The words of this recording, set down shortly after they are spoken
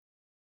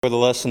For the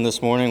lesson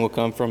this morning will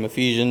come from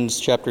Ephesians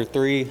chapter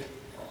 3,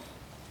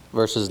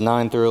 verses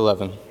 9 through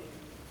 11.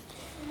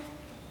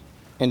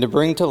 And to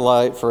bring to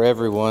light for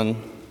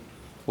everyone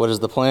what is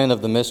the plan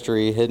of the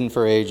mystery hidden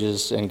for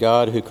ages in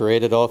God who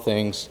created all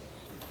things,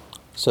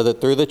 so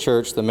that through the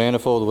church the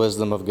manifold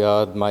wisdom of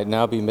God might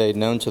now be made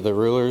known to the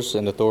rulers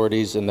and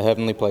authorities in the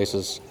heavenly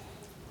places.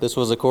 This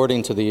was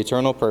according to the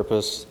eternal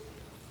purpose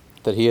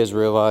that he has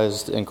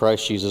realized in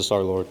Christ Jesus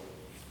our Lord.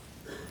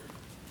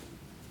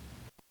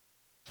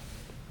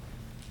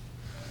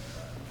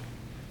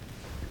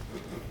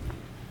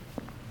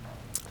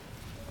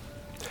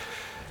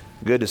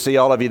 Good to see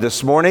all of you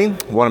this morning.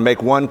 I want to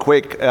make one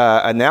quick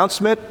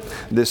announcement.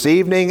 This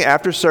evening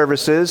after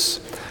services,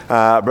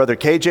 Brother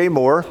KJ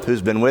Moore,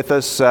 who's been with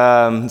us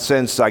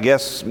since, I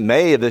guess,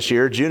 May of this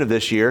year, June of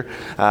this year,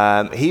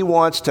 he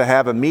wants to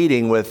have a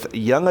meeting with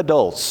young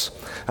adults.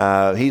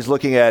 He's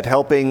looking at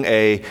helping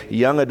a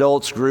young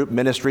adults group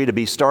ministry to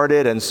be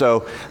started. And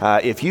so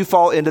if you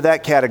fall into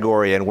that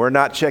category, and we're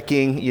not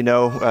checking,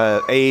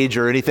 age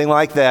or anything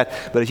like that,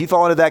 but if you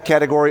fall into that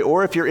category,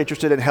 or if you're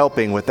interested in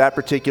helping with that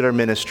particular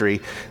ministry,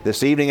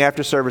 this evening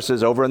after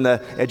services over in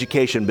the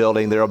education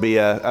building, there will be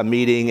a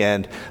meeting,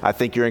 and I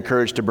think you're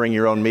encouraged to bring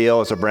your own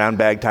meal. It's a brown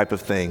bag type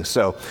of thing.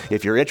 So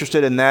if you're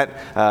interested in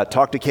that,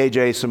 talk to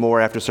KJ some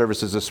more after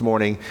services this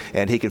morning,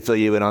 and he can fill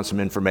you in on some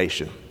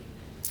information.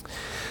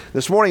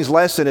 This morning's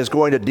lesson is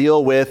going to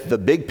deal with the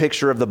big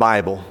picture of the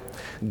Bible,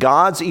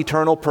 God's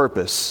eternal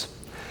purpose.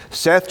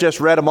 Seth just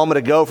read a moment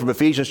ago from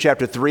Ephesians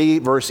chapter 3,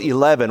 verse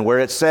 11, where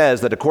it says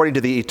that according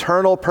to the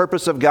eternal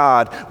purpose of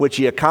God, which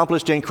he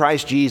accomplished in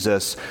Christ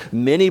Jesus,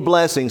 many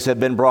blessings have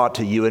been brought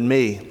to you and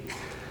me.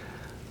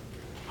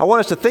 I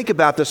want us to think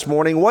about this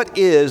morning, what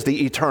is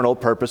the eternal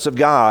purpose of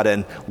God,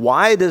 and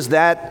why is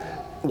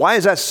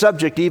that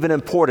subject even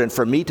important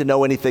for me to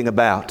know anything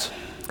about?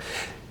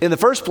 In the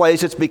first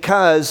place, it's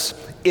because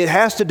it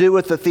has to do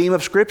with the theme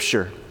of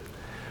Scripture.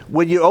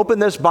 When you open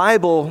this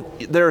Bible,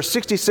 there are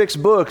 66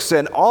 books,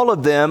 and all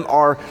of them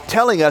are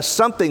telling us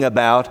something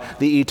about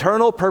the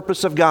eternal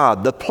purpose of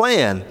God, the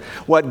plan,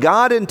 what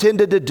God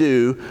intended to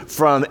do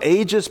from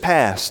ages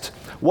past,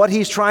 what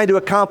he's trying to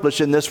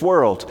accomplish in this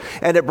world.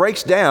 And it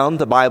breaks down,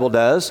 the Bible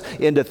does,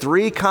 into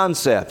three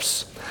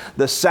concepts.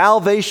 The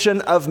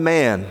salvation of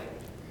man.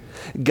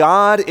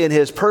 God, in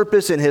his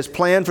purpose, in his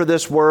plan for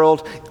this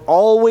world,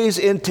 always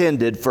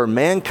intended for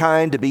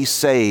mankind to be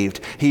saved.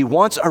 He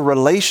wants a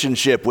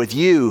relationship with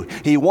you.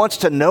 He wants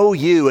to know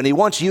you, and he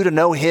wants you to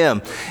know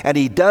him. And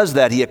he does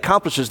that. He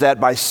accomplishes that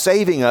by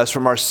saving us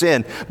from our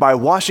sin, by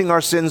washing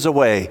our sins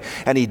away.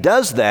 And he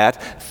does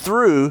that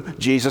through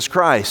Jesus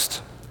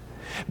Christ.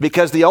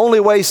 Because the only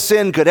way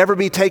sin could ever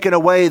be taken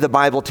away, the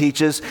Bible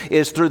teaches,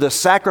 is through the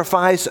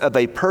sacrifice of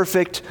a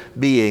perfect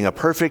being, a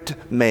perfect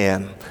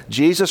man.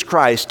 Jesus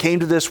Christ came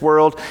to this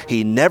world.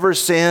 He never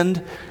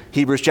sinned,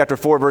 Hebrews chapter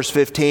 4, verse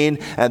 15,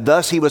 and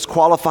thus he was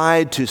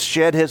qualified to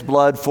shed his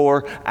blood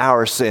for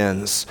our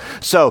sins.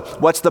 So,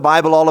 what's the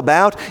Bible all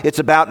about? It's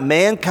about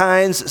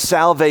mankind's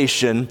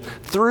salvation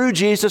through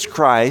Jesus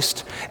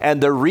Christ,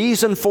 and the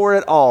reason for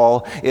it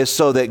all is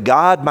so that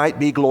God might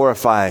be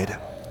glorified.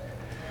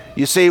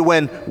 You see,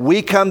 when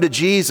we come to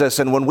Jesus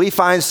and when we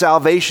find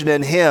salvation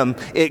in him,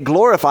 it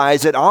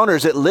glorifies, it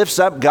honors, it lifts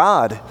up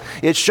God.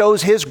 It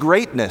shows his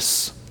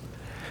greatness.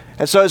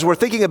 And so as we're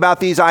thinking about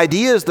these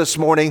ideas this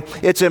morning,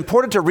 it's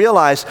important to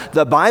realize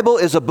the Bible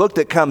is a book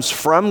that comes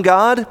from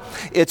God.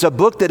 It's a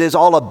book that is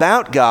all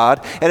about God.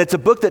 And it's a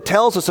book that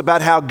tells us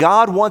about how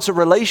God wants a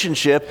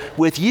relationship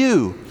with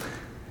you.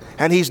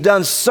 And he's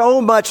done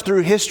so much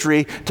through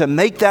history to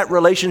make that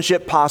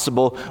relationship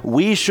possible.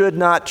 We should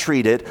not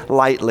treat it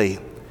lightly.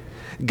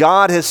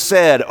 God has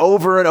said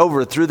over and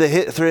over through the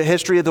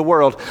history of the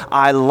world,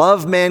 I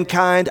love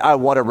mankind. I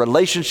want a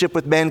relationship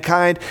with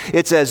mankind.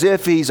 It's as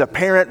if he's a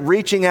parent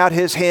reaching out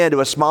his hand to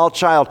a small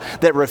child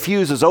that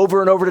refuses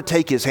over and over to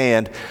take his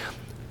hand.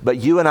 But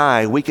you and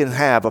I, we can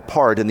have a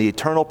part in the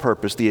eternal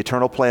purpose, the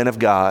eternal plan of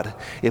God,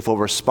 if we'll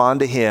respond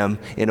to him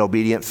in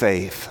obedient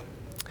faith.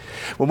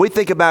 When we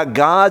think about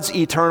God's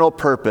eternal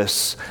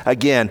purpose,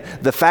 again,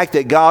 the fact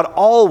that God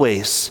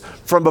always,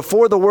 from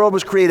before the world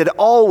was created,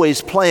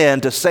 always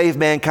planned to save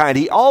mankind.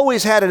 He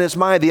always had in his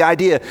mind the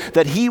idea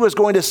that he was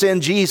going to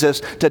send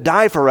Jesus to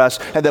die for us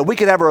and that we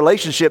could have a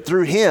relationship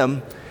through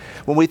him.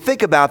 When we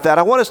think about that,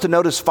 I want us to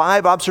notice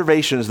 5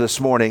 observations this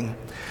morning.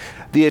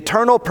 The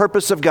eternal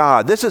purpose of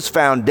God. This is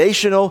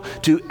foundational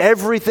to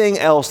everything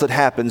else that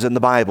happens in the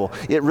Bible.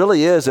 It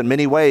really is, in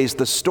many ways,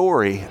 the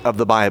story of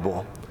the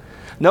Bible.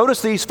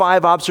 Notice these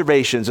 5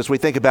 observations as we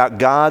think about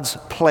God's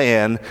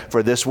plan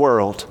for this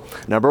world.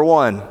 Number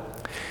 1,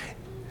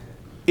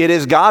 it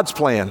is God's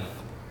plan.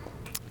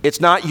 It's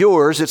not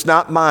yours, it's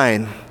not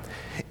mine.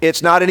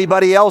 It's not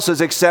anybody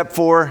else's except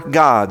for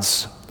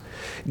God's.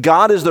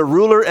 God is the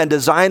ruler and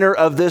designer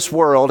of this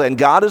world, and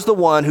God is the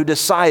one who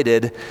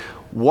decided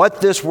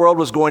what this world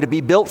was going to be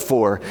built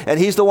for. And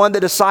he's the one that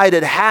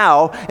decided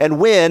how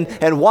and when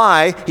and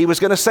why he was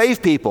going to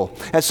save people.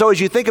 And so as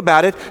you think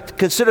about it,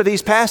 consider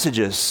these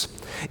passages.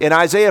 In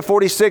Isaiah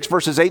 46,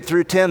 verses 8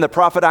 through 10, the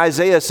prophet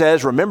Isaiah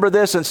says, "Remember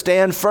this and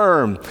stand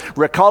firm.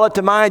 Recall it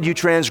to mind, you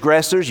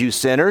transgressors, you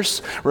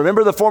sinners.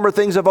 Remember the former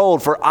things of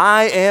old, for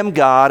I am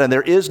God and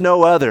there is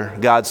no other,"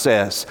 God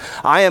says.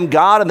 "I am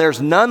God and there's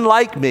none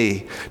like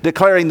me,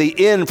 declaring the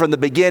end from the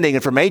beginning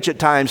and from ancient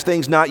times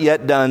things not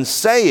yet done,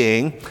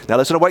 saying," now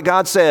listen to what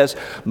God says,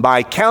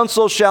 "My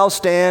counsel shall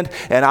stand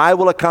and I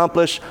will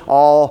accomplish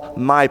all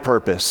my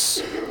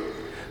purpose."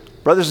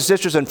 Brothers and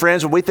sisters and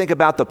friends, when we think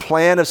about the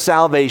plan of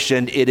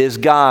salvation, it is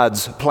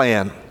God's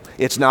plan.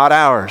 It's not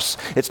ours.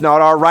 It's not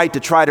our right to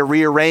try to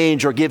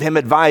rearrange or give him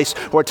advice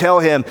or tell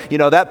him,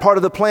 that part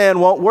of the plan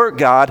won't work,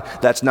 God.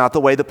 That's not the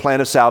way the plan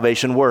of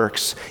salvation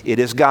works. It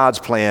is God's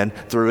plan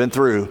through and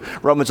through.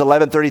 Romans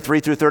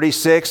 11:33 through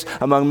 36,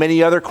 among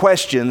many other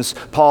questions,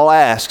 Paul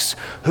asks,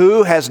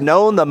 "Who has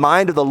known the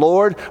mind of the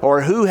Lord,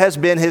 or who has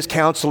been his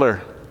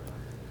counselor?"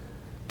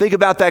 Think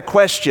about that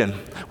question.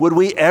 Would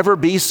we ever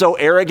be so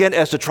arrogant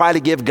as to try to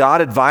give God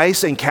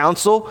advice and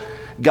counsel?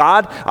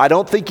 "God, I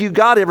don't think you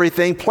got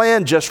everything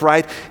planned just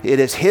right." It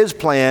is his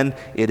plan.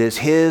 It is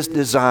his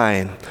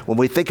design. When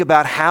we think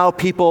about how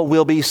people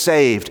will be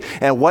saved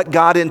and what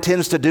God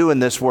intends to do in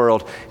this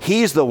world,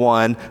 he's the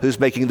one who's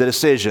making the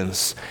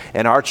decisions.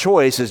 And our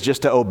choice is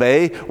just to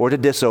obey or to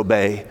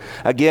disobey.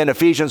 Again,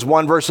 Ephesians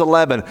 1 verse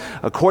 11,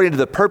 "According to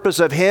the purpose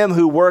of him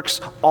who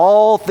works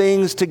all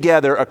things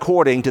together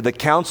according to the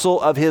counsel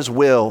of his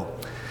will."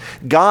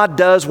 God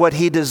does what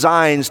he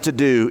designs to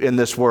do in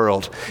this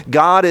world.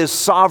 God is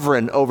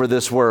sovereign over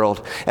this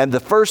world. And the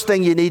first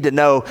thing you need to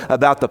know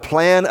about the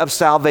plan of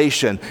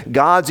salvation,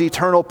 God's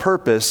eternal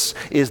purpose,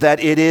 is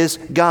that it is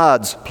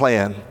God's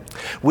plan.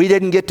 We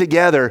didn't get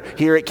together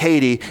here at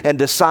Katy and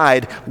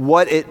decide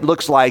what it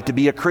looks like to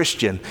be a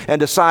Christian and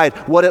decide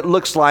what it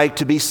looks like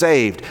to be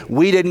saved.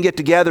 We didn't get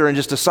together and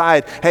just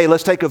decide, hey,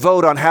 let's take a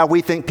vote on how we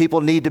think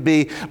people need to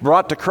be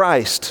brought to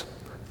Christ.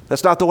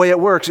 That's not the way it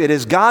works. It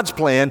is God's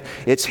plan,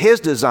 it's his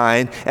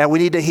design, and we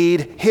need to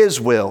heed his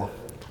will.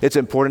 It's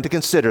important to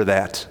consider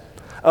that.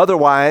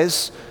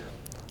 Otherwise,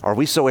 are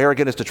we so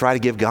arrogant as to try to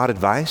give God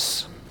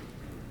advice?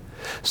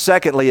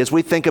 Secondly, as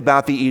we think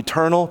about the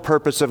eternal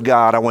purpose of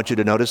God, I want you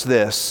to notice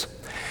this.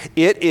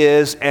 It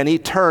is an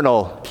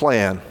eternal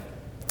plan.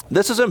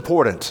 This is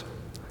important.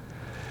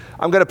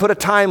 I'm going to put a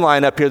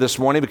timeline up here this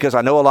morning because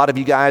I know a lot of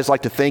you guys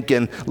like to think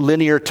in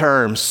linear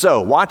terms. So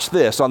watch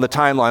this on the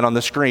timeline on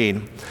the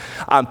screen.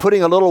 I'm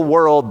putting a little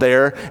world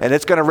there, and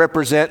it's going to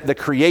represent the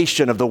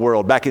creation of the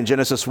world. Back in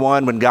Genesis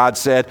 1, when God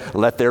said,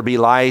 "Let there be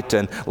light,"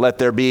 and "Let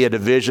there be a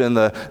division,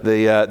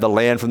 the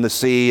land from the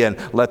sea," and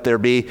 "Let there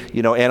be,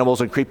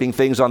 animals and creeping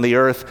things on the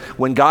earth."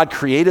 When God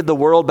created the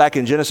world back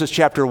in Genesis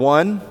chapter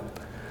 1,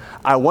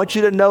 I want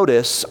you to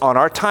notice on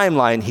our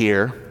timeline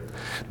here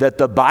that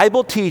the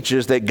Bible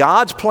teaches that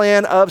God's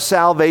plan of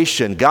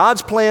salvation,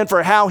 God's plan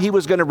for how he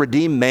was going to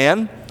redeem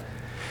man,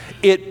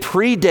 it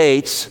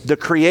predates the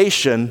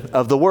creation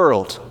of the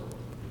world.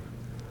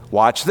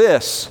 Watch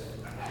this.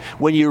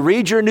 When you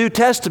read your New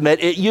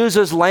Testament, it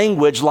uses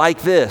language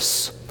like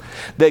this,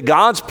 that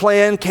God's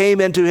plan came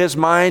into his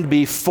mind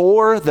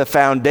before the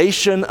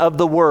foundation of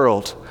the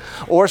world.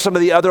 Or some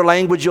of the other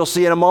language you'll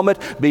see in a moment,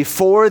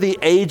 before the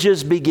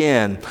ages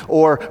began,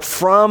 or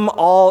from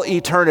all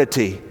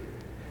eternity.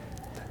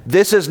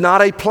 This is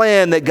not a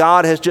plan that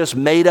God has just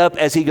made up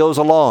as he goes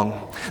along.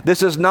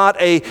 This is not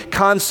a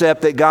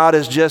concept that God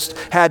has just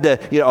had to,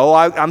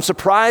 I'm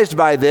surprised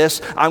by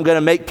this, I'm going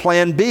to make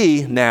plan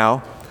B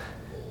now.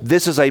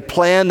 This is a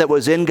plan that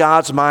was in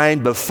God's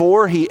mind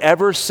before he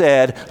ever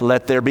said,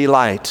 "Let there be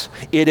light."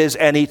 It is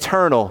an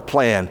eternal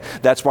plan.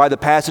 That's why the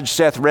passage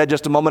Seth read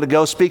just a moment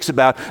ago speaks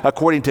about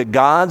according to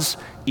God's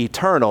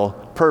eternal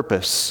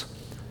purpose.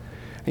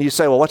 And you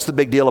say, well, what's the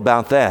big deal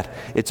about that?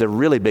 It's a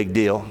really big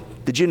deal.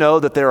 Did you know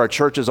that there are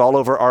churches all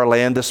over our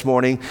land this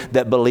morning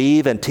that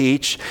believe and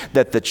teach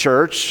that the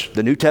church,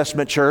 the New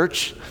Testament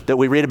church that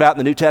we read about in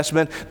the New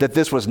Testament, that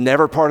this was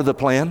never part of the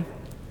plan?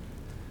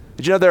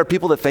 Did you know there are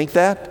people that think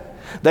that?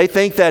 They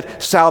think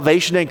that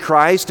salvation in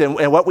Christ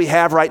and what we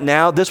have right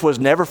now, this was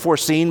never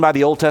foreseen by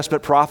the Old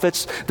Testament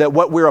prophets, that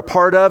what we're a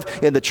part of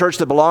in the church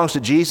that belongs to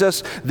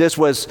Jesus, this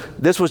was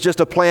just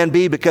a plan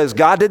B because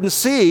God didn't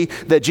see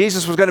that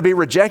Jesus was going to be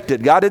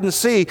rejected. God didn't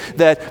see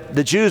that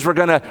the Jews were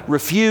going to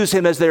refuse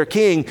him as their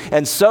king,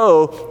 and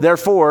so,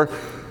 therefore,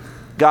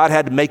 God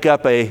had to make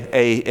up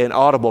an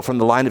audible from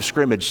the line of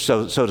scrimmage,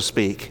 so to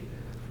speak.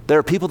 There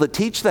are people that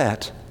teach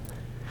that.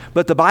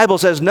 But the Bible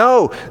says,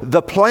 no,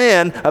 the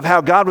plan of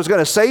how God was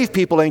going to save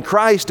people in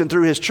Christ and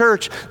through his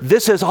church,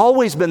 this has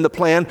always been the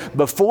plan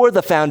before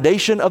the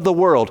foundation of the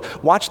world.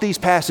 Watch these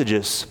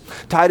passages.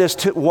 Titus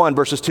 1,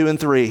 verses 2 and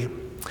 3.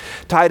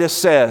 Titus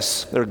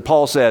says, or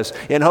Paul says,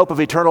 "In hope of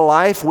eternal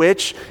life,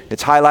 which,"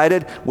 it's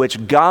highlighted,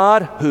 "which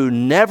God, who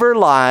never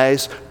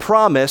lies,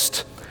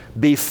 promised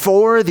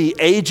before the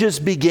ages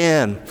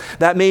began."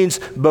 That means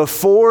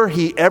before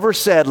he ever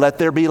said, "Let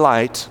there be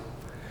light,"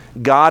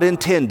 God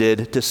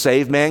intended to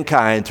save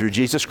mankind through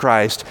Jesus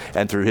Christ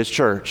and through his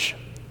church.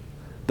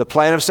 The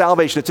plan of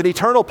salvation, it's an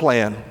eternal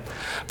plan.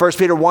 1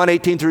 Peter 1,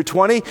 18 through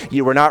 20,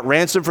 you were not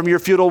ransomed from your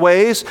futile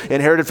ways,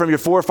 inherited from your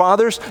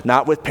forefathers,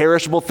 not with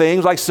perishable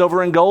things like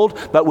silver and gold,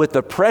 but with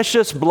the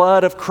precious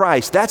blood of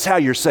Christ. That's how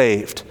you're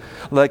saved.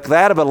 Like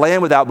that of a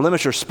lamb without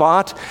blemish or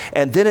spot.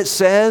 And then it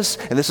says,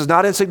 and this is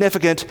not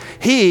insignificant,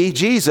 He,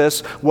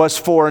 Jesus, was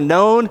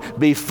foreknown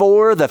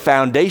before the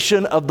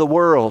foundation of the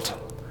world.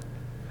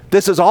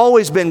 This has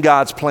always been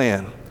God's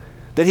plan,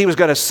 that He was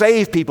going to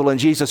save people in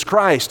Jesus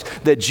Christ,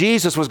 that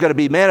Jesus was going to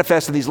be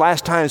manifest in these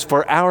last times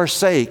for our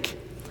sake.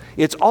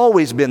 It's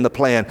always been the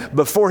plan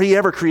before He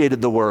ever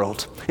created the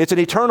world. It's an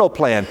eternal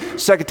plan.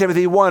 2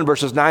 Timothy 1,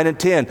 verses 9 and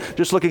 10,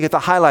 just looking at the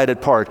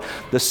highlighted part.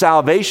 The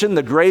salvation,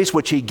 the grace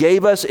which He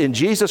gave us in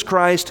Jesus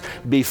Christ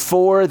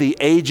before the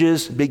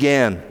ages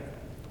began.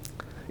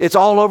 It's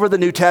all over the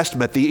New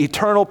Testament, the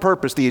eternal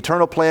purpose, the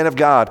eternal plan of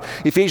God.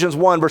 Ephesians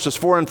 1, verses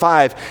 4 and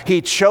 5,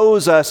 He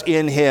chose us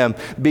in Him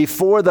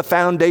before the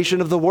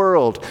foundation of the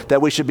world,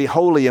 that we should be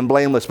holy and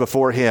blameless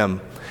before Him.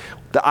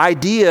 The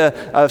idea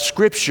of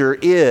Scripture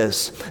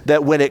is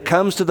that when it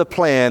comes to the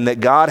plan that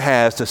God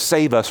has to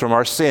save us from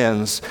our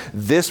sins,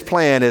 this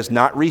plan is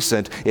not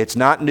recent, it's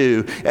not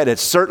new, and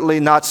it's certainly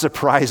not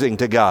surprising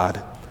to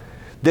God.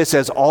 This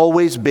has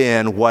always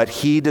been what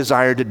He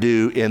desired to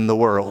do in the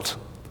world.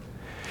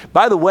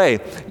 By the way,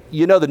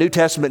 you know the New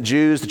Testament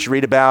Jews that you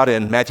read about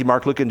in Matthew,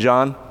 Mark, Luke, and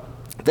John?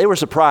 They were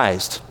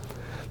surprised.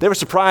 They were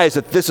surprised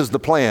that this is the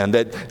plan,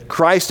 that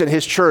Christ and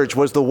His church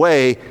was the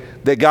way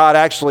that God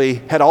actually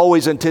had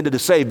always intended to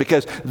save,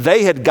 because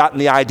they had gotten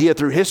the idea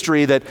through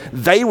history that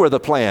they were the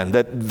plan,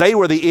 that they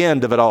were the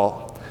end of it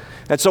all.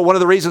 And so one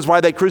of the reasons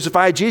why they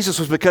crucified Jesus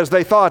was because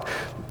they thought,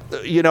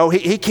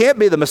 he can't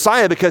be the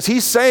Messiah because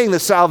He's saying the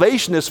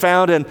salvation is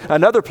found in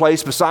another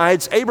place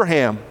besides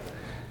Abraham.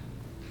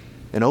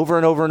 And over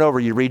and over,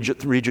 you read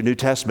your New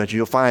Testament,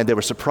 you'll find they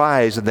were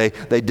surprised and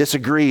they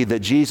disagreed that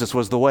Jesus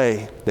was the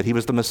way, that He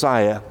was the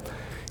Messiah.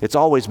 It's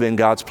always been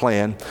God's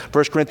plan.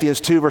 1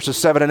 Corinthians 2, verses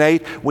 7 and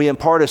 8, we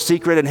impart a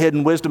secret and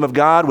hidden wisdom of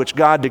God, which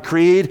God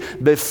decreed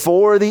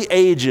before the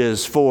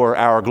ages for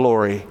our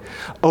glory.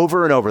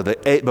 Over and over,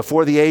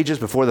 before the ages,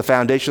 before the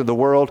foundation of the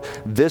world,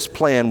 this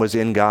plan was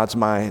in God's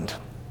mind.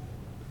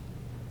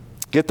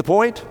 Get the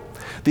point?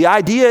 The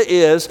idea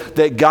is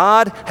that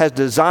God has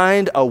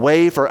designed a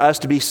way for us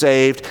to be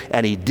saved,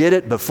 and He did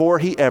it before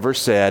He ever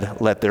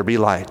said, "Let there be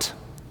light."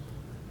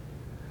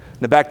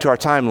 Now back to our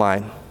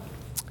timeline.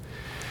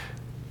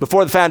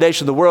 Before the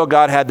foundation of the world,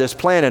 God had this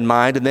plan in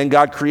mind, and then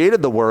God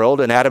created the world,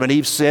 and Adam and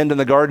Eve sinned in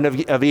the Garden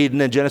of Eden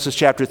in Genesis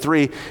chapter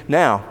 3.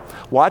 Now,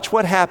 watch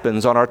what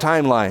happens on our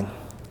timeline.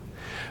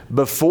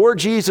 Before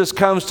Jesus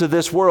comes to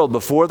this world,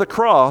 before the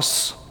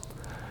cross,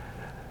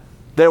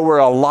 there were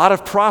a lot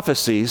of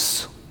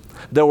prophecies.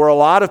 There were a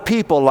lot of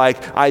people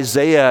like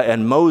Isaiah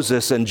and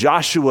Moses and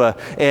Joshua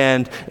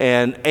and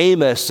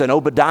Amos and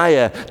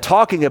Obadiah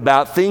talking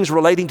about things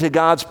relating to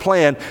God's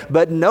plan,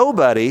 but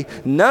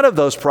none of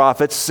those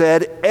prophets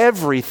said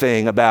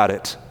everything about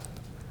it.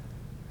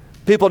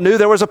 People knew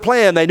there was a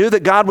plan. They knew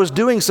that God was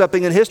doing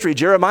something in history.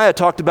 Jeremiah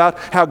talked about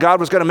how God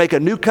was going to make a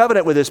new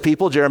covenant with His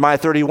people, Jeremiah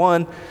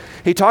 31.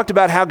 He talked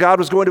about how God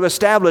was going to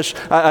establish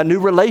a new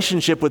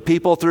relationship with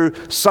people through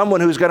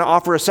someone who was going to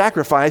offer a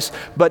sacrifice,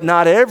 but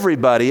not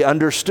everybody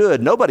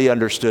understood. Nobody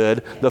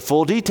understood the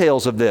full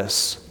details of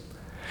this.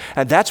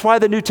 And that's why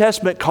the New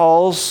Testament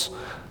calls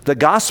the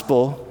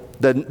gospel,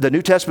 the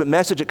New Testament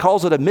message, it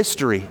calls it a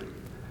mystery.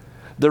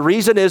 The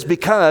reason is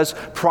because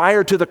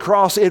prior to the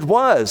cross, it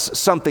was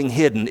something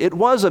hidden. It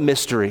was a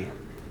mystery.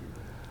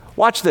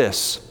 Watch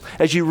this.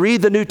 As you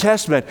read the New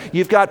Testament,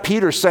 you've got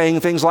Peter saying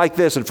things like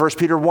this in 1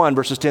 Peter 1,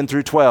 verses 10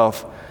 through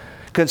 12.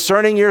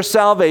 Concerning your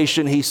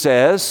salvation, he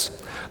says,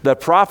 the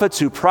prophets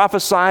who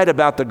prophesied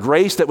about the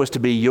grace that was to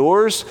be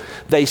yours,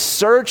 they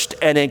searched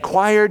and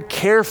inquired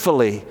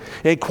carefully,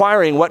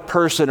 inquiring what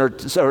person or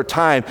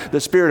time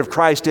the Spirit of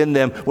Christ in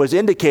them was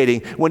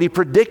indicating when He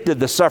predicted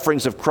the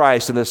sufferings of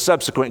Christ and the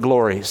subsequent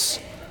glories.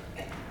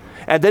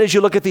 And then as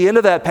you look at the end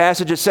of that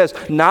passage, it says,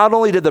 not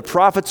only did the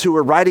prophets who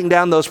were writing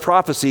down those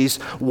prophecies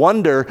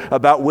wonder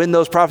about when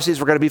those prophecies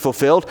were going to be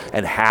fulfilled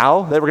and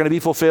how they were going to be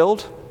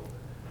fulfilled,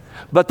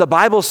 but the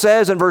Bible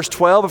says in verse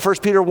 12 of 1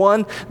 Peter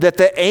 1 that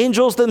the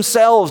angels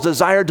themselves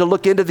desired to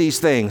look into these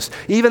things.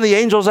 Even the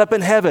angels up in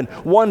heaven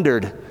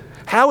wondered,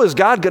 how is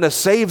God going to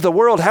save the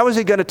world? How is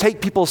He going to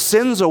take people's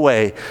sins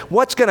away?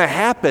 What's going to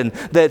happen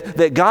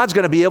that God's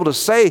going to be able to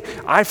say,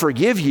 I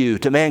forgive you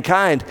to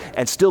mankind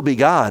and still be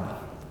God?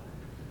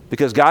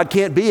 Because God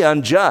can't be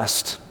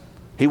unjust.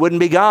 He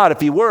wouldn't be God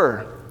if He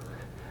were.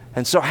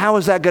 And so how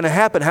is that going to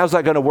happen? How's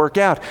that going to work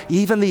out?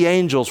 Even the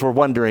angels were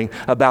wondering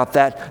about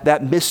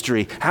that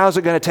mystery. How's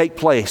it going to take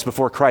place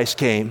before Christ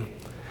came?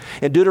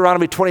 In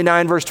Deuteronomy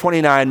 29, verse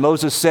 29,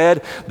 Moses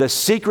said, the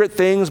secret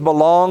things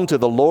belong to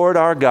the Lord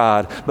our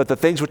God, but the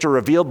things which are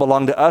revealed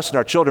belong to us and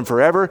our children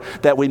forever,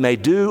 that we may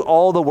do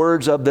all the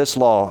words of this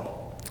law.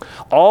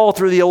 All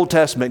through the Old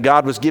Testament,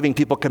 God was giving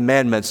people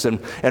commandments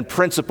and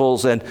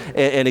principles and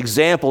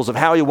examples of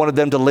how He wanted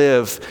them to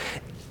live.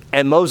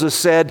 And Moses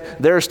said,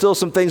 there are still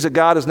some things that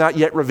God has not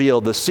yet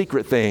revealed, the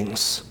secret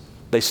things.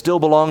 They still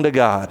belong to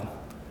God.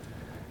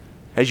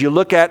 As you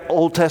look at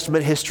Old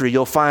Testament history,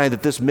 you'll find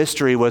that this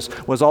mystery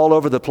was all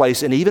over the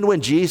place. And even when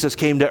Jesus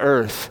came to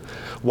earth,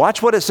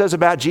 watch what it says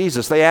about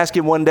Jesus. They asked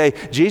him one day,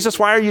 Jesus,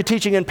 why are you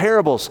teaching in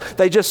parables?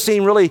 They just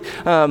seem really,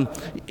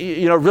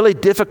 really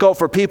difficult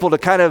for people to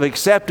kind of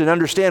accept and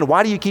understand.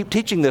 Why do you keep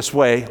teaching this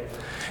way?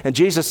 And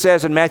Jesus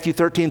says in Matthew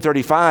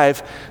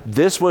 13:35,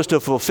 this was to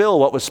fulfill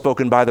what was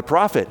spoken by the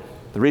prophet.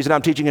 The reason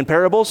I'm teaching in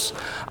parables,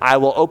 I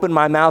will open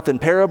my mouth in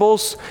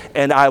parables,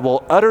 and I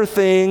will utter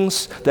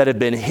things that have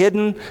been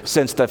hidden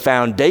since the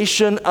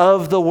foundation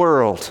of the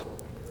world.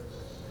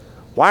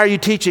 Why are you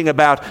teaching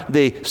about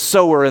the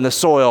sower and the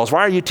soils?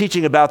 Why are you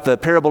teaching about the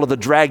parable of the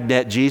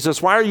dragnet,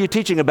 Jesus? Why are you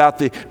teaching about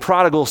the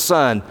prodigal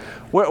son?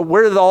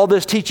 Where did all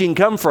this teaching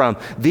come from?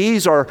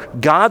 These are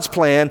God's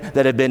plan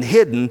that have been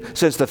hidden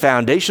since the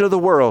foundation of the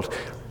world.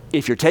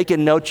 If you're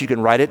taking notes, you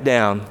can write it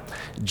down.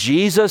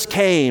 Jesus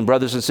came,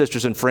 brothers and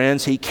sisters and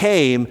friends, he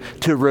came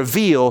to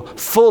reveal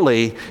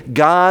fully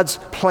God's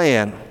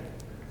plan.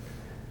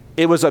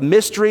 It was a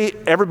mystery.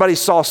 Everybody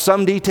saw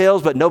some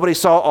details, but nobody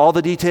saw all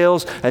the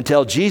details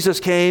until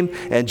Jesus came,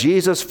 and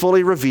Jesus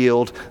fully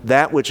revealed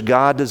that which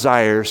God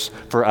desires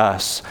for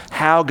us,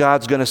 how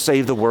God's going to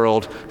save the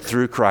world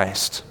through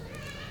Christ.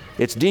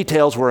 Its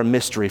details were a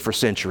mystery for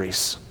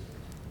centuries.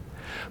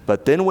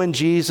 But then when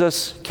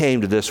Jesus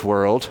came to this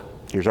world,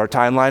 here's our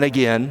timeline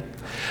again.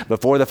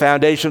 Before the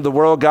foundation of the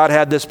world, God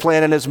had this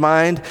plan in his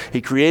mind. He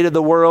created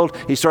the world.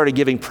 He started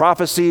giving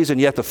prophecies,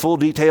 and yet the full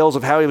details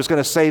of how he was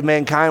going to save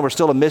mankind were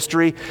still a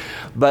mystery.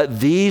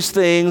 But these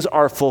things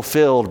are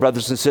fulfilled,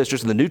 brothers and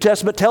sisters. And the New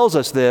Testament tells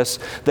us this.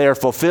 They are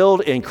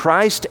fulfilled in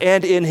Christ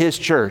and in his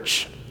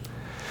church.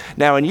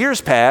 Now, in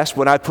years past,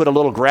 when I put a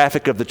little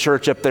graphic of the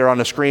church up there on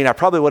the screen, I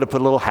probably would have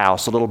put a little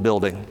house, a little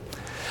building.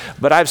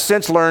 But I've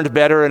since learned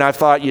better, and I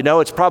thought,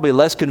 it's probably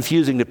less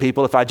confusing to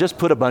people if I just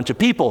put a bunch of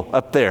people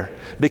up there,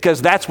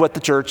 because that's what the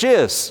church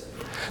is.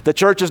 The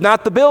church is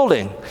not the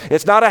building.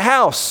 It's not a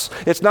house.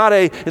 It's not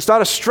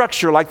a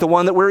structure like the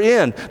one that we're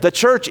in. The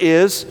church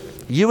is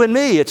you and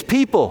me. It's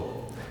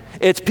people.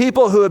 It's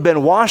people who have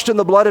been washed in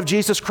the blood of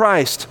Jesus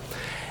Christ.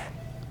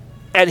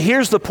 And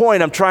here's the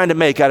point I'm trying to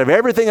make out of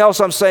everything else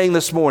I'm saying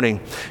this morning.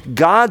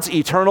 God's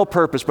eternal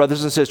purpose,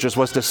 brothers and sisters,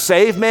 was to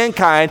save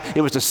mankind.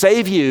 It was to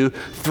save you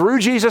through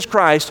Jesus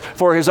Christ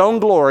for his own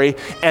glory.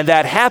 And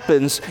that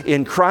happens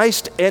in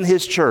Christ and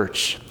his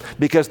church,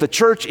 because the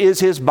church is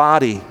his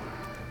body.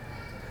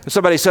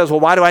 Somebody says,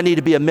 well, why do I need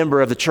to be a member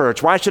of the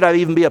church? Why should I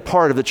even be a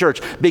part of the church?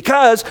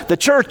 Because the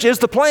church is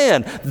the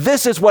plan.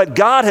 This is what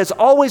God has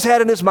always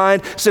had in his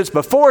mind since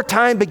before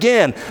time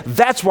began.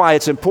 That's why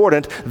it's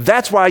important.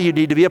 That's why you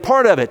need to be a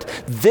part of it.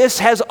 This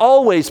has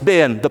always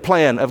been the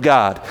plan of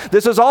God.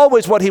 This is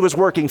always what he was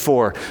working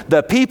for.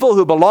 The people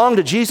who belong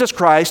to Jesus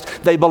Christ,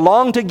 they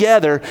belong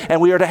together, and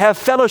we are to have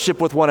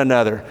fellowship with one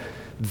another.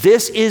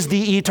 This is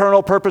the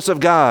eternal purpose of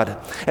God.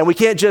 And we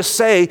can't just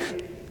say,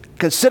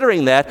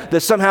 considering that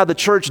somehow the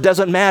church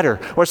doesn't matter,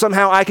 or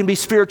somehow I can be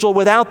spiritual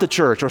without the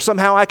church, or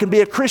somehow I can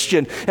be a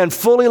Christian and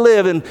fully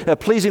live in a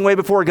pleasing way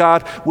before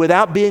God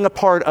without being a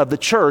part of the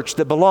church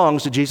that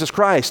belongs to Jesus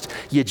Christ.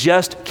 You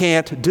just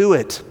can't do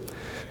it.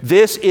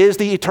 This is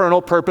the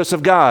eternal purpose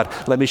of God.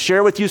 Let me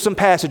share with you some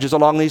passages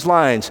along these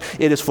lines.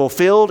 It is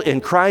fulfilled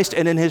in Christ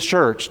and in his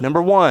church.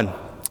 Number one,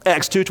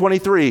 Acts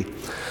 2:23.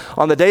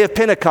 On the day of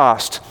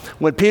Pentecost,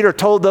 when Peter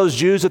told those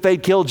Jews that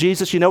they'd killed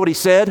Jesus, you know what he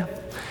said?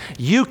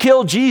 You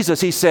killed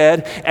Jesus, he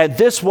said, and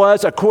this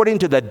was according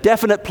to the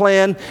definite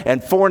plan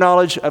and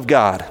foreknowledge of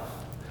God.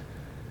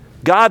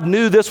 God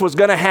knew this was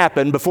going to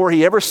happen before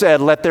he ever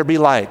said, let there be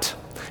light.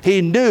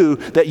 He knew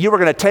that you were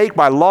going to take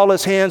by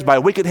lawless hands, by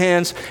wicked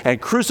hands, and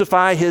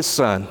crucify his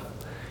son.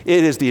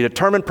 It is the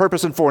determined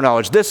purpose and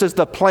foreknowledge. This is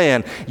the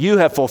plan. You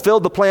have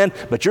fulfilled the plan,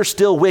 but you're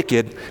still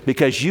wicked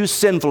because you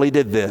sinfully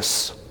did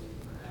this.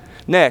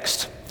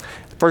 Next,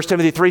 1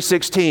 Timothy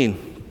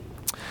 3:16.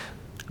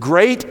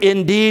 Great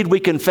indeed, we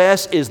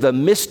confess, is the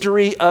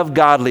mystery of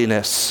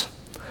godliness.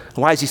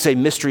 Why does he say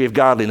mystery of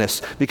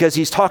godliness? Because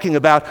he's talking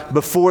about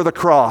before the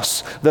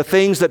cross, the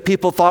things that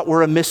people thought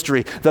were a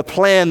mystery, the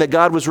plan that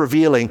God was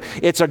revealing.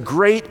 It's a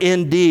great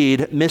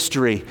indeed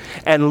mystery.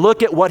 And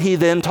look at what he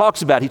then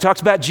talks about. He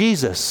talks about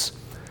Jesus.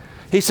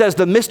 He says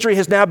the mystery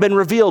has now been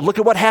revealed. Look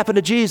at what happened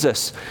to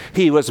Jesus.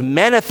 He was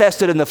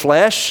manifested in the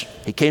flesh.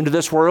 He came to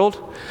this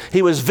world.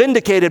 He was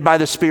vindicated by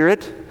the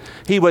Spirit.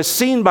 He was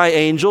seen by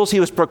angels.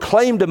 He was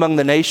proclaimed among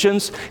the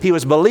nations. He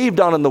was believed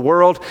on in the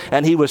world,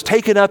 and he was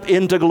taken up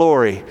into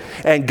glory.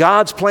 And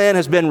God's plan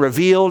has been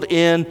revealed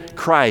in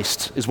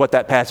Christ, is what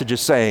that passage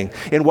is saying.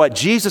 In what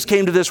Jesus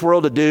came to this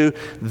world to do,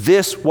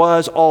 this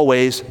was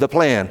always the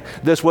plan.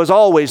 This was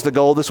always the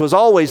goal. This was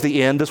always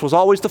the end. This was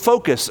always the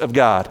focus of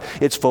God.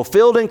 It's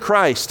fulfilled in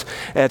Christ,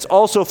 and it's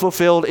also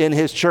fulfilled in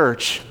his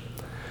church.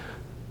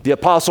 The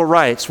apostle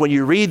writes, when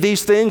you read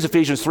these things,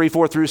 Ephesians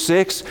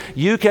 3:4-6,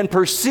 you can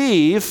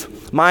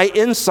perceive my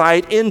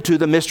insight into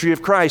the mystery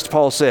of Christ,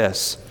 Paul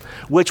says,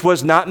 which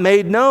was not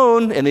made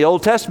known in the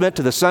Old Testament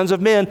to the sons of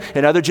men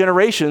in other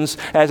generations,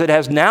 as it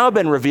has now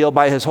been revealed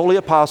by his holy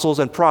apostles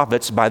and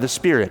prophets by the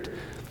Spirit.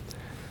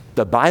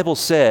 The Bible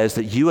says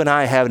that you and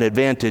I have an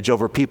advantage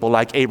over people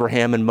like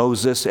Abraham and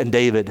Moses and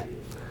David.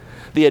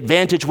 The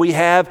advantage we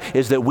have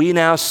is that we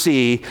now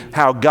see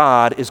how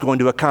God is going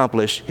to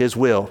accomplish His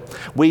will.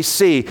 We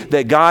see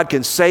that God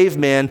can save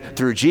men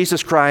through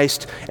Jesus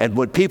Christ, and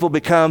when people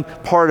become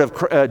part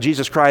of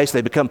Jesus Christ,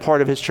 they become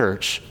part of His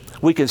church.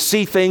 We can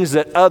see things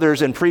that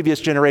others in previous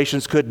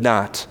generations could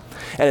not.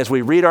 And as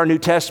we read our New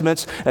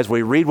Testaments, as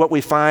we read what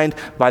we find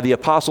by the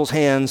apostles'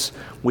 hands,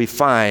 we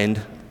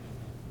find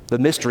the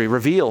mystery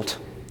revealed.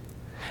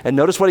 And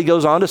notice what he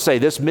goes on to say.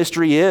 This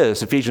mystery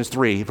is, Ephesians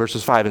 3,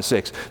 verses 5 and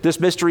 6. This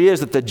mystery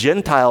is that the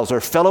Gentiles are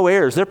fellow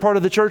heirs. They're part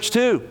of the church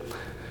too.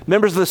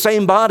 Members of the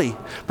same body,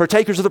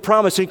 partakers of the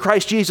promise in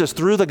Christ Jesus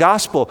through the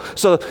gospel.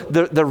 So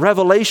the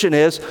revelation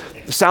is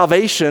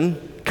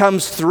salvation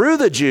comes through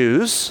the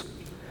Jews.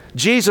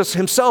 Jesus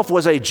himself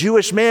was a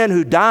Jewish man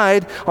who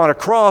died on a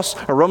cross,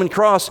 a Roman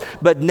cross,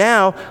 but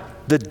now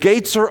the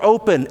gates are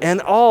open,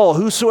 and all,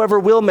 whosoever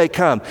will, may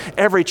come.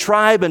 Every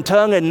tribe and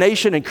tongue and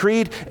nation and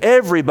creed,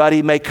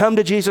 everybody may come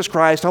to Jesus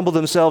Christ, humble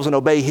themselves and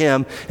obey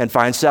Him, and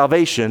find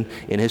salvation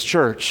in His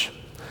church.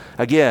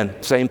 Again,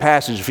 same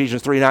passage,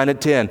 Ephesians 3, 9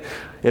 and 10.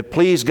 It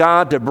pleased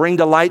God to bring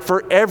to light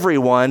for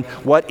everyone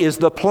what is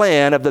the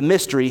plan of the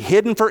mystery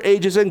hidden for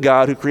ages in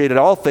God, who created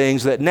all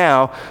things, that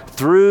now,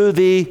 through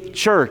the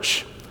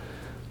church,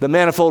 the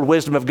manifold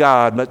wisdom of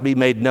God must be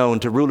made known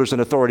to rulers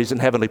and authorities in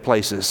heavenly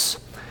places.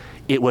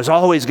 It was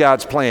always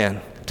God's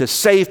plan to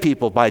save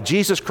people by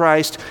Jesus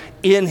Christ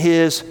in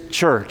His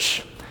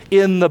church,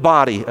 in the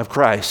body of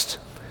Christ.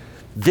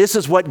 This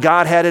is what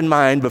God had in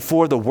mind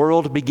before the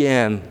world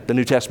began, the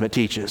New Testament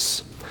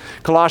teaches.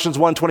 Colossians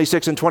 1,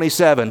 26 and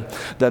 27,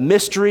 the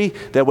mystery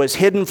that was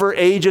hidden for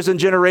ages and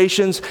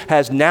generations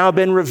has now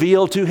been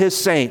revealed to His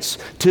saints.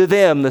 To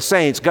them, the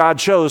saints, God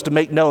chose to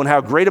make known how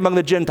great among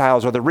the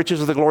Gentiles are the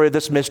riches of the glory of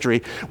this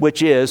mystery,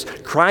 which is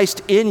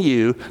Christ in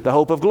you, the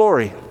hope of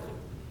glory.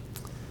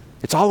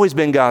 It's always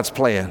been God's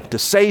plan to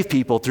save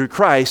people through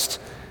Christ,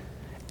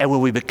 and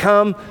when we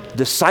become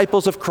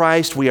disciples of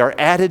Christ, we are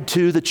added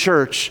to the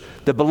church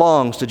that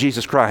belongs to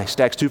Jesus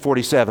Christ, Acts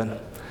 2:47.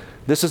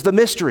 This is the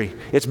mystery.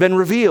 It's been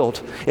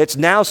revealed. It's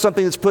now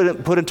something that's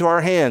put into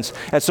our hands.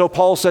 And so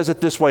Paul says it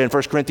this way in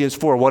 1 Corinthians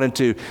 4, 1 and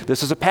 2.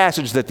 This is a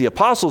passage that the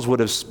apostles would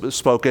have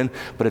spoken,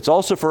 but it's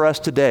also for us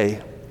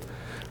today.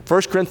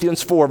 1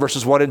 Corinthians 4,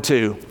 verses 1 and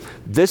 2.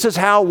 This is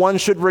how one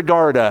should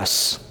regard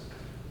us: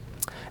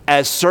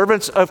 as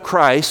servants of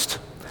Christ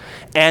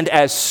and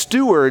as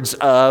stewards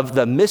of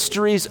the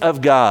mysteries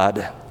of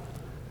God.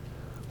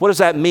 What does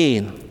that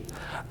mean?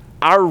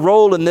 Our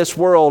role in this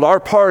world,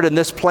 our part in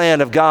this plan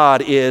of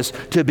God is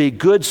to be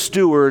good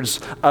stewards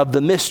of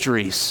the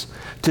mysteries,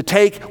 to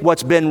take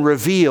what's been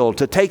revealed,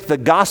 to take the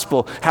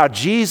gospel, how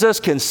Jesus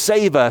can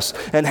save us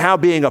and how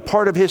being a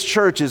part of His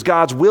church is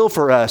God's will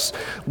for us.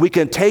 We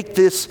can take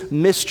this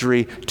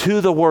mystery to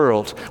the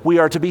world. We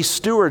are to be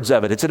stewards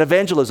of it. It's an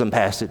evangelism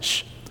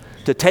passage.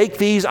 To take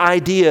these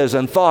ideas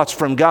and thoughts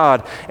from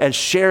God and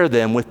share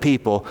them with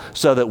people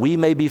so that we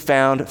may be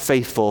found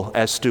faithful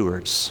as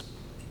stewards.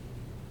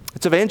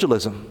 It's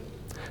evangelism.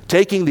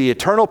 Taking the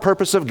eternal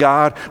purpose of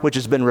God, which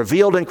has been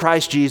revealed in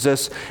Christ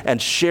Jesus,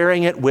 and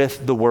sharing it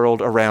with the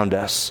world around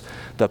us.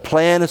 The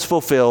plan is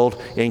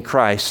fulfilled in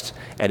Christ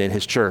and in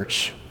His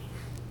church.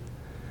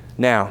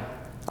 Now,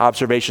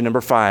 observation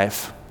number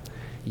 5.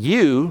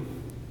 You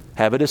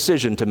have a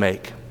decision to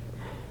make.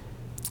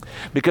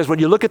 Because when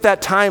you look at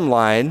that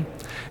timeline,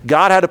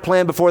 God had a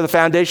plan before the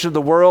foundation of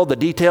the world. The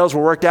details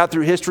were worked out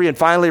through history and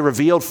finally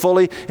revealed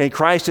fully in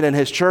Christ and in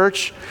His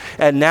church.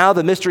 And now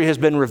the mystery has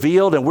been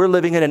revealed, and we're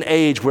living in an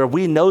age where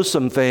we know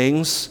some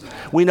things.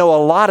 We know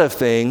a lot of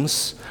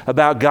things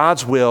about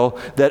God's will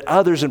that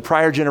others in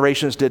prior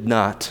generations did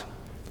not.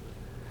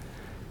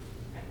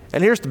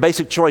 And here's the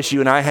basic choice you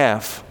and I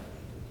have.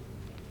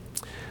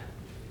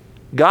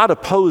 God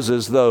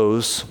opposes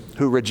those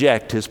who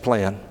reject His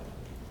plan.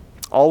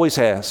 Always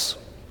has.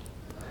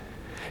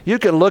 You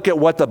can look at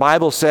what the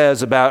Bible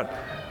says about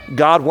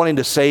God wanting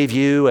to save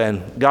you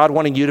and God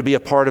wanting you to be a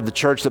part of the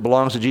church that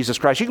belongs to Jesus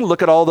Christ. You can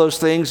look at all those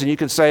things and you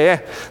can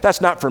say,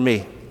 that's not for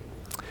me.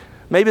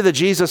 Maybe the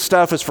Jesus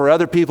stuff is for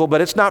other people,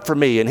 but it's not for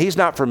me, and He's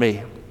not for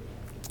me.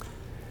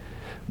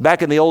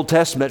 Back in the Old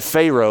Testament,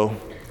 Pharaoh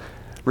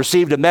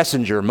received a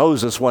messenger,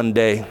 Moses, one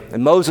day.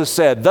 And Moses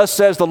said, "Thus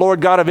says the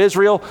Lord God of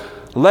Israel,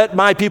 let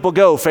my people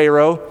go,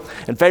 Pharaoh."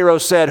 And Pharaoh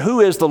said, "Who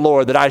is the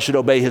Lord that I should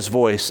obey His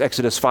voice?"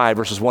 Exodus 5,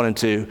 verses 1 and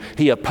 2.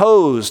 He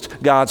opposed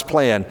God's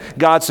plan.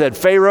 God said,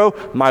 "Pharaoh,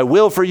 my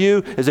will for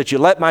you is that you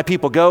let my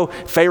people go."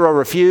 Pharaoh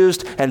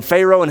refused, and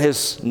Pharaoh and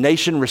his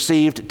nation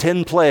received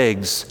 10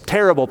 plagues,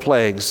 terrible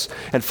plagues,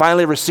 and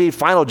finally received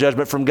final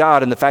judgment from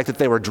God in the fact that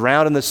they were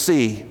drowned in the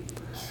sea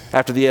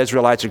after the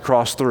Israelites had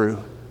crossed through.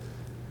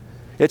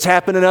 It's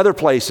happened in other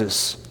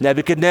places.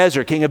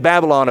 Nebuchadnezzar, king of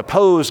Babylon,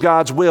 opposed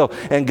God's will,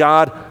 and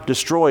God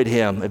destroyed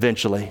him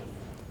eventually.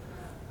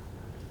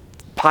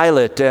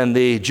 Pilate and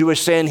the Jewish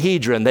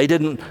Sanhedrin, they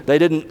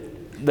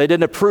didn't They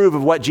didn't approve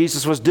of what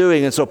Jesus was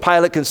doing, and so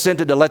Pilate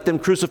consented to let them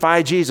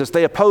crucify Jesus.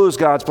 They opposed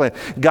God's plan.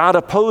 God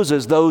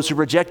opposes those who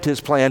reject his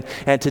plan,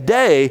 and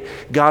today,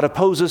 God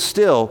opposes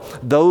still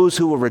those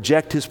who will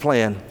reject his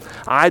plan.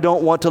 I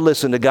don't want to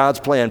listen to God's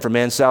plan for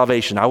man's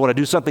salvation. I want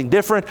to do something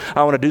different.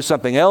 I want to do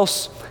something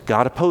else.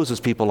 God opposes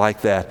people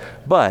like that.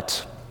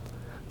 But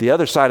the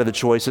other side of the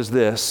choice is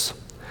this: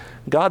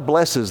 God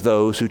blesses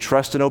those who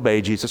trust and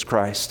obey Jesus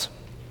Christ.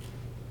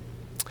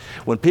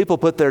 When people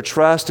put their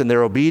trust and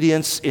their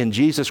obedience in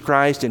Jesus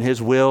Christ and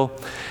his will,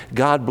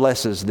 God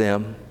blesses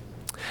them.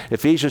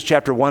 Ephesians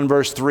chapter 1,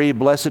 verse 3,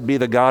 "Blessed be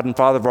the God and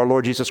Father of our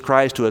Lord Jesus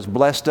Christ, who has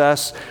blessed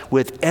us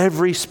with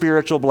every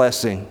spiritual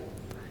blessing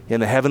in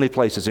the heavenly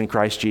places in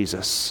Christ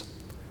Jesus."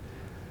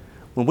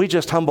 When we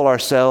just humble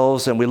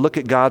ourselves and we look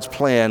at God's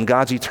plan,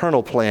 God's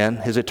eternal plan,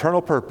 his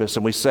eternal purpose,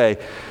 and we say,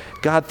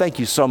 "God, thank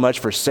you so much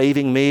for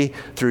saving me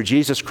through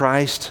Jesus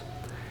Christ.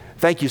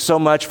 Thank you so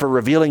much for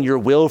revealing your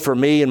will for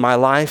me in my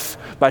life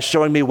by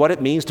showing me what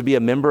it means to be a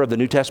member of the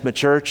New Testament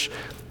church."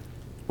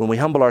 When we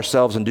humble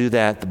ourselves and do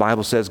that, the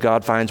Bible says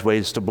God finds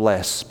ways to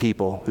bless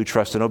people who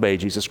trust and obey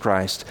Jesus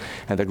Christ.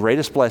 And the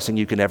greatest blessing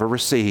you can ever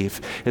receive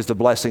is the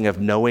blessing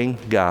of knowing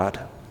God,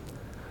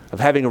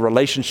 of having a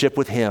relationship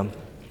with him.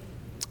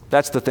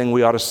 That's the thing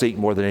we ought to seek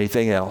more than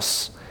anything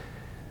else.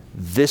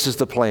 This is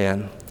the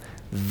plan.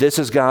 This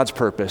is God's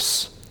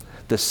purpose.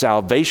 The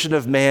salvation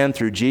of man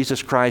through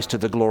Jesus Christ to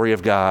the glory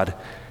of God.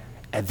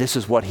 And this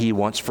is what he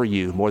wants for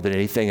you more than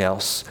anything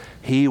else.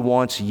 He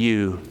wants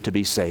you to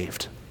be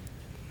saved.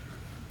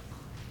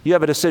 You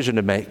have a decision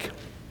to make.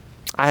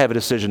 I have a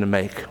decision to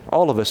make.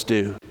 All of us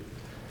do.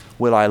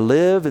 Will I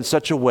live in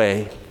such a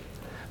way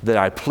that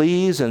I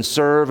please and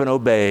serve and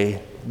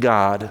obey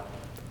God?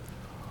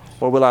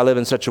 Or will I live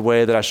in such a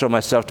way that I show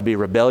myself to be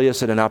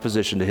rebellious and in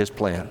opposition to his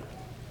plan?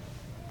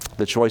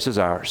 The choice is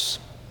ours.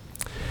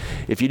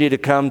 If you need to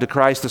come to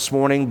Christ this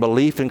morning,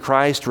 belief in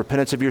Christ,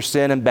 repentance of your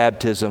sin, and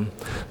baptism,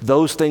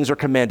 those things are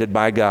commanded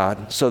by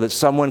God so that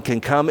someone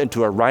can come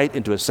into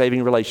a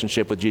saving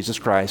relationship with Jesus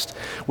Christ.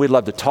 We'd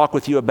love to talk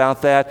with you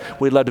about that.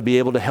 We'd love to be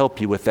able to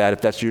help you with that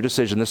if that's your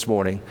decision this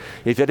morning.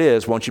 If it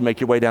is, won't you make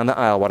your way down the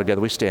aisle while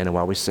together we stand and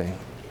while we sing.